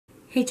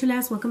Hey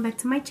Chulas, welcome back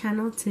to my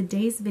channel.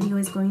 Today's video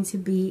is going to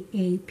be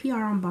a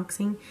PR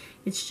unboxing.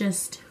 It's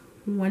just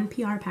one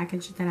PR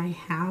package that I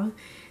have,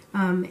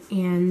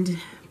 and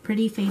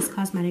Pretteaface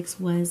Cosmetics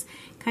was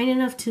kind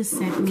enough to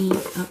send me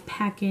a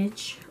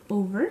package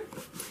over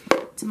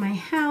to my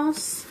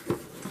house.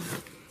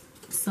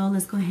 So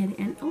let's go ahead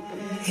and open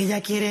it.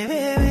 Ella quiere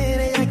beber,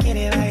 ella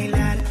quiere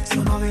bailar.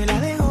 Su novio la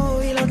dejó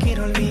y lo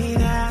quiere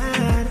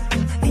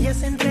olvidar. Ella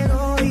se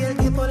entregó y el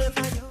tiempo le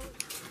falló.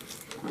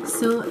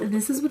 So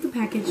this is what the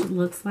package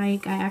looks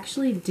like. I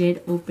actually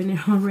did open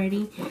it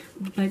already,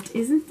 but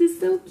isn't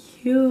this so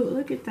cute?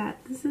 Look at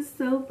that. This is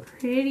so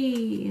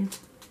pretty.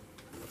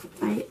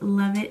 I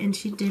love it, and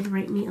she did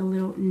write me a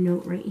little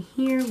note right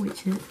here,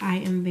 which I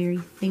am very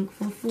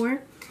thankful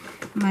for.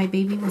 My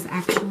baby was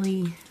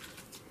actually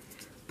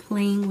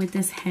playing with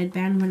this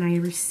headband when I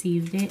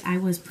received it. I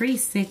was pretty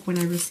sick when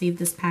I received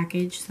this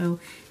package, so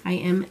I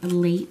am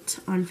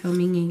late on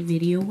filming a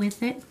video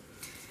with it.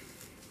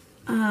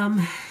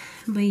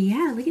 But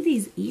yeah, look at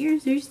these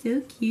ears. They're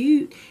so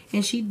cute.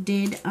 And she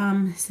did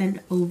send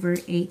over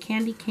a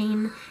candy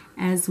cane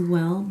as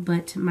well,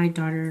 but my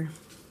daughter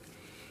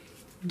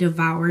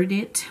devoured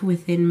it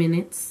within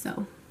minutes.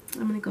 So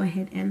I'm going to go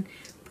ahead and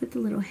put the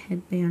little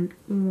headband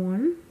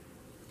on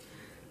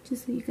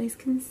just so you guys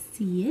can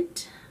see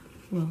it.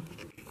 Well,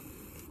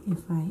 if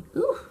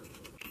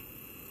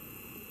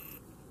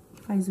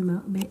I zoom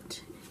out a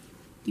bit,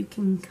 you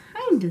can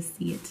kind of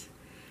see it.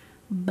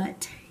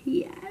 But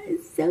yeah,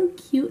 it's so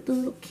cute, the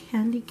little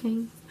candy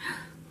cane.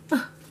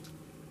 But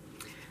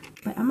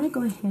I'm going to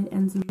go ahead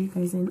and zoom you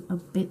guys in a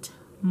bit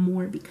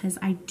more because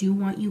I do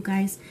want you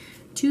guys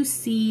to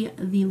see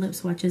the lip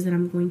swatches that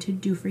I'm going to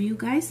do for you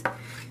guys.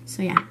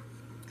 So yeah,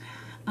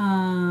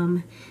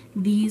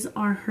 these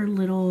are her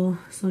little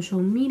social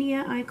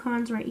media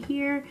icons right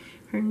here,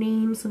 her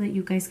name, so that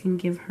you guys can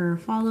give her a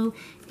follow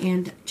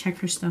and check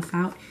her stuff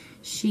out.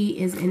 She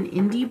is an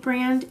indie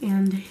brand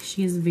and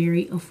she is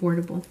very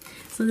affordable.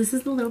 So this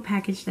is the little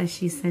package that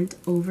she sent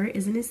over.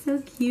 Isn't it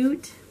so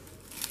cute?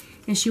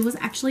 And she was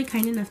actually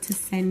kind enough to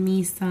send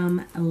me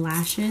some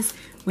lashes,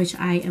 which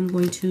I am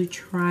going to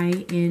try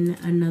in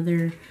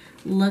another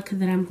look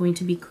that I'm going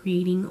to be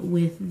creating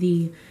with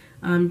the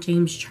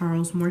James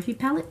Charles Morphe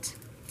palette.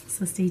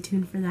 So stay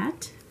tuned for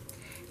that.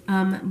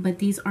 But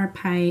these are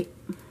by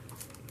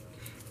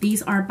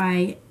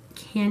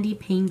Candy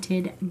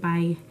Painted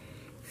by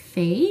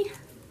Faye,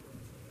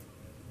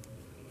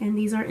 and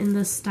these are in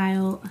the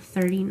style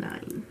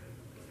 39.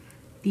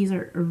 These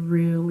are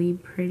really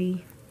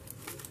pretty.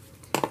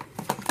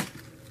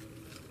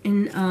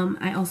 And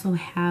I also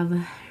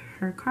have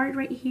her card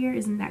right here.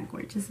 Isn't that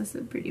gorgeous? That's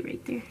so pretty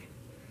right there.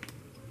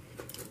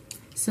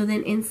 So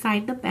then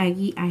inside the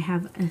baggie I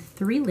have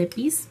 3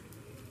 lippies.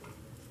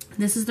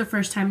 This is the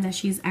first time that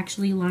she's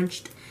actually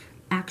launched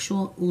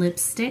actual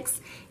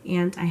lipsticks,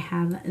 and I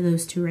have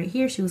those 2 right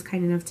here. She was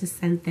kind enough to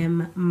send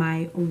them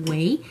my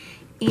way.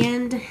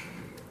 And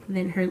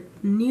then her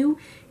new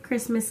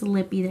Christmas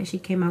lippy that she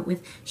came out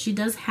with. She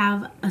does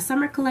have a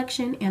summer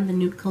collection and the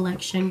nude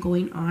collection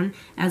going on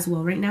as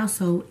well right now.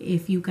 So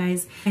if you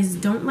guys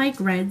don't like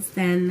reds,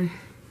 then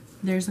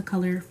there's a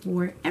color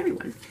for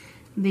everyone.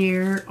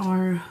 There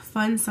are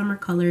fun summer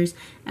colors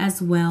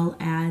as well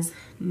as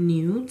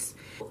nudes.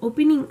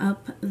 Opening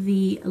up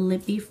the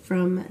lippy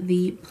from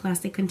the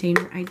plastic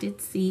container, I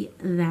did see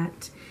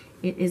that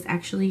it is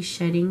actually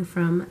shedding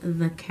from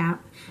the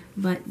cap,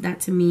 but that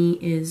to me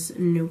is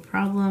no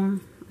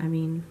problem. I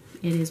mean,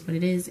 it is what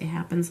it is. It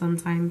happens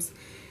sometimes.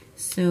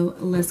 So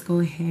let's go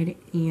ahead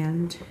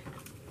and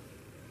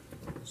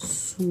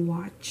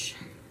swatch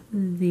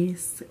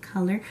this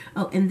color.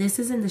 Oh, and this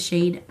is in the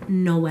shade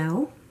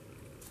Noel.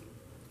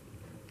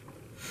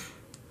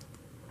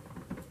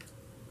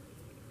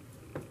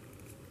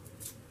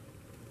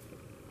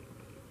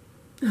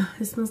 Oh,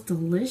 it smells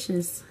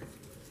delicious.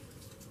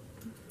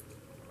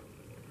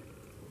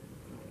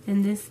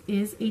 And this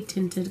is a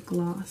tinted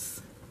gloss.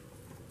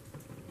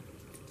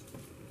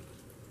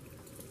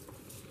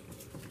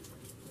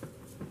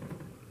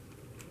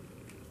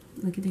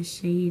 Look at the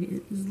shade.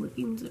 It is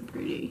looking so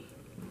pretty.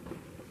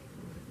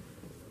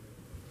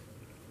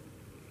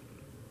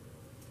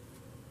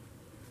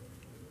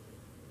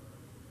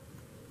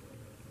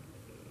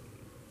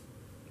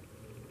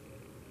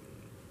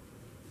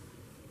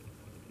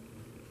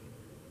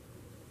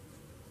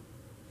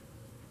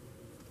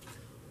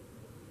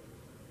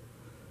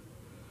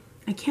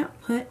 I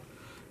can't put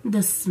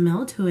the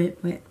smell to it,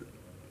 but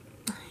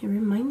it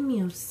reminded me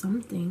of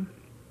something.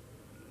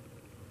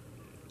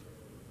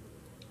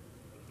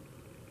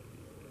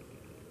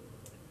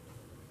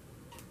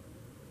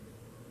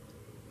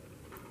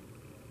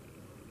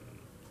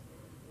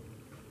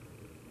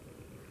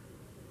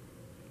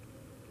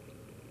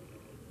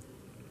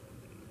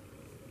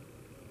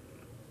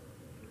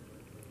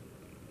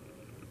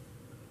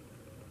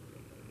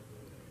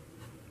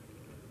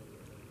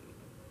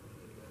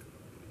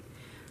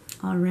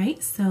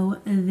 Alright, so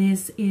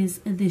this is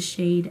the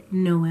shade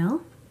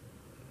Noel.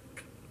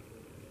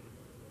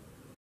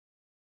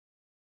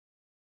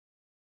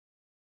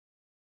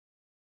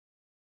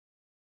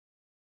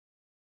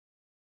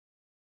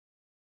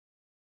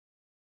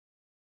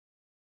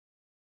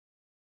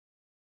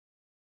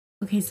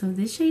 Okay, so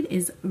this shade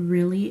is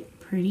really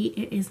pretty.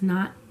 It is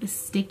not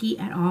sticky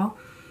at all.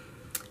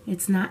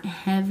 It's not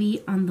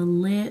heavy on the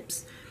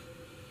lips.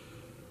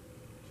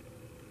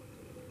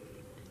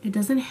 It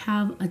doesn't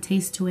have a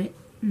taste to it.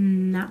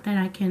 Not that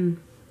I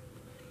can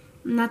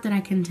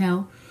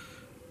tell,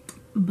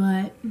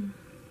 but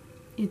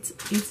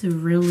it's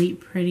really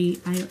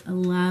pretty. I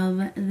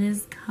love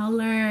this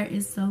color.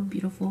 It's so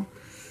beautiful.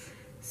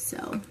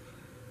 So,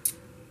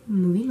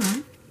 moving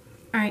on.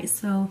 Alright,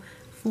 so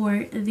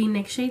for the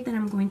next shade that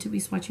I'm going to be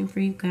swatching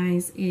for you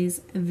guys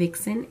is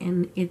Vixen,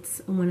 and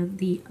it's one of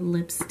the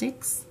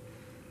lipsticks.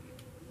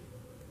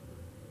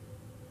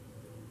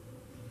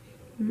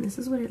 And this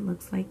is what it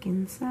looks like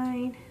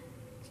inside.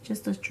 It's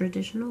just a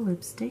traditional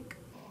lipstick.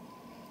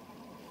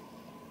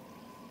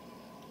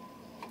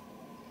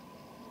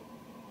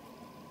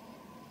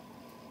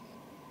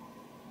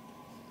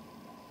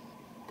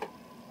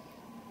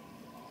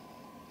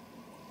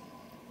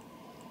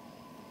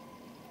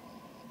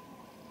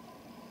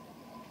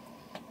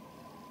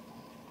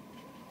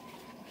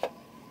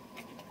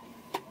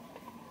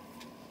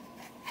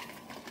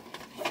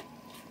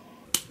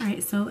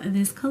 Alright, so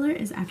this color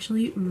is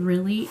actually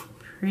really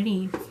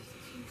pretty.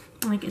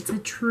 Like, it's a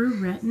true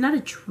red. Not a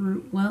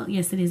true, well,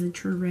 yes, it is a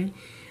true red.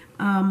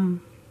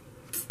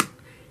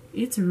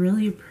 It's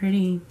really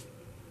pretty.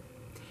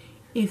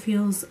 It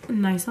feels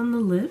nice on the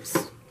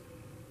lips.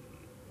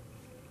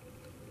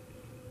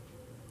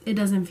 It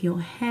doesn't feel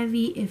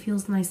heavy. It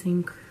feels nice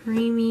and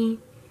creamy.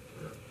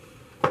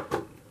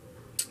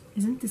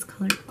 Isn't this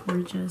color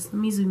gorgeous? Let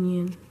me zoom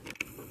in.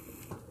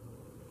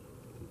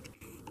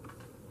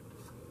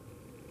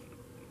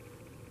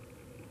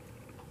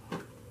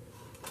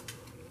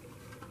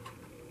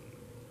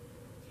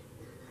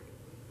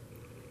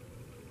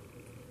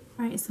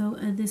 Alright, so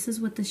this is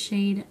what the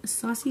shade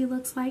Saucy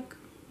looks like.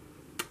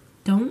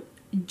 Don't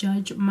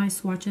judge my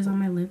swatches on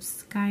my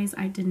lips, guys.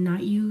 I did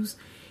not use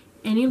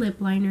any lip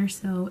liner,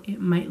 so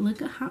it might look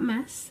a hot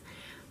mess.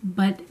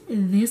 But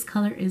this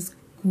color is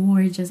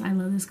gorgeous. I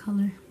love this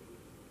color.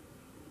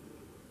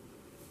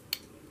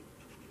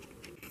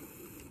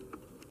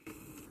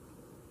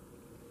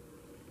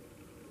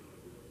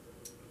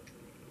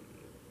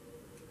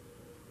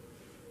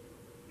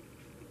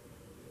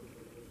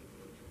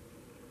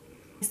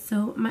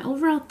 So my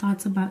overall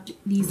thoughts about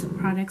these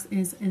products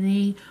is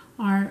they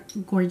are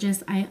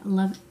gorgeous. I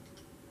love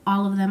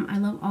all of them. I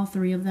love all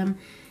three of them.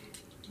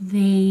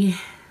 They,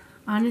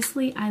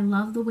 honestly, I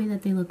love the way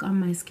that they look on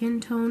my skin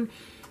tone.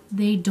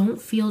 They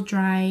don't feel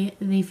dry.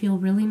 They feel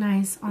really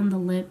nice on the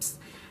lips.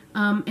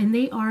 And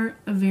they are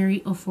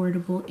very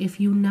affordable. If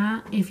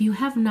you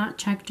have not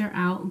checked her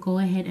out, go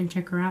ahead and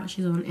check her out.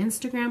 She's on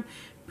Instagram,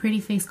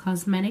 Pretteaface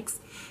Cosmetics.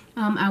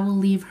 I will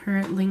leave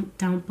her link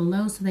down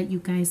below so that you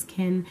guys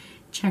can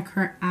check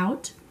her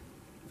out.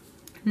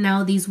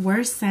 Now, these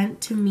were sent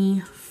to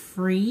me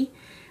free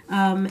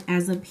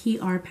as a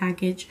PR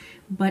package,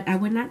 but I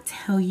would not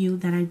tell you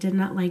that I did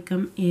not like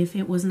them if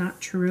it was not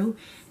true.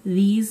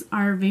 These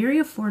are very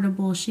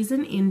affordable. She's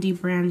an indie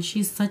brand.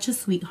 She's such a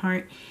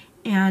sweetheart,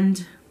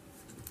 and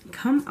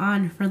come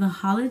on, for the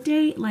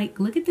holiday, like,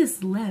 look at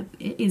this lip.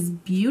 It is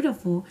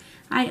beautiful.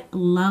 I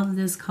love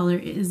this color.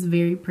 It is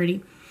very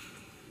pretty,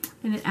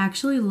 and it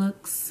actually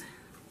looks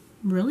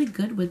really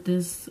good with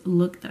this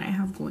look that I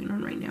have going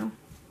on right now.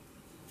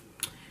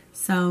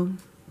 So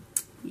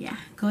yeah,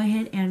 go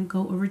ahead and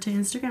go over to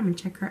Instagram and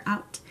check her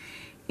out.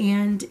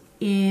 And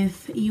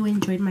if you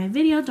enjoyed my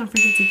video, don't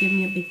forget to give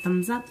me a big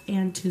thumbs up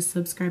and to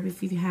subscribe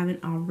if you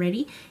haven't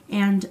already.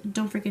 And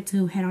don't forget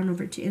to head on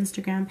over to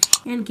Instagram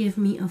and give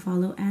me a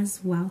follow as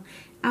well.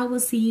 I will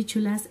see you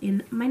chulas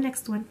in my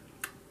next one.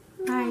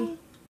 Bye.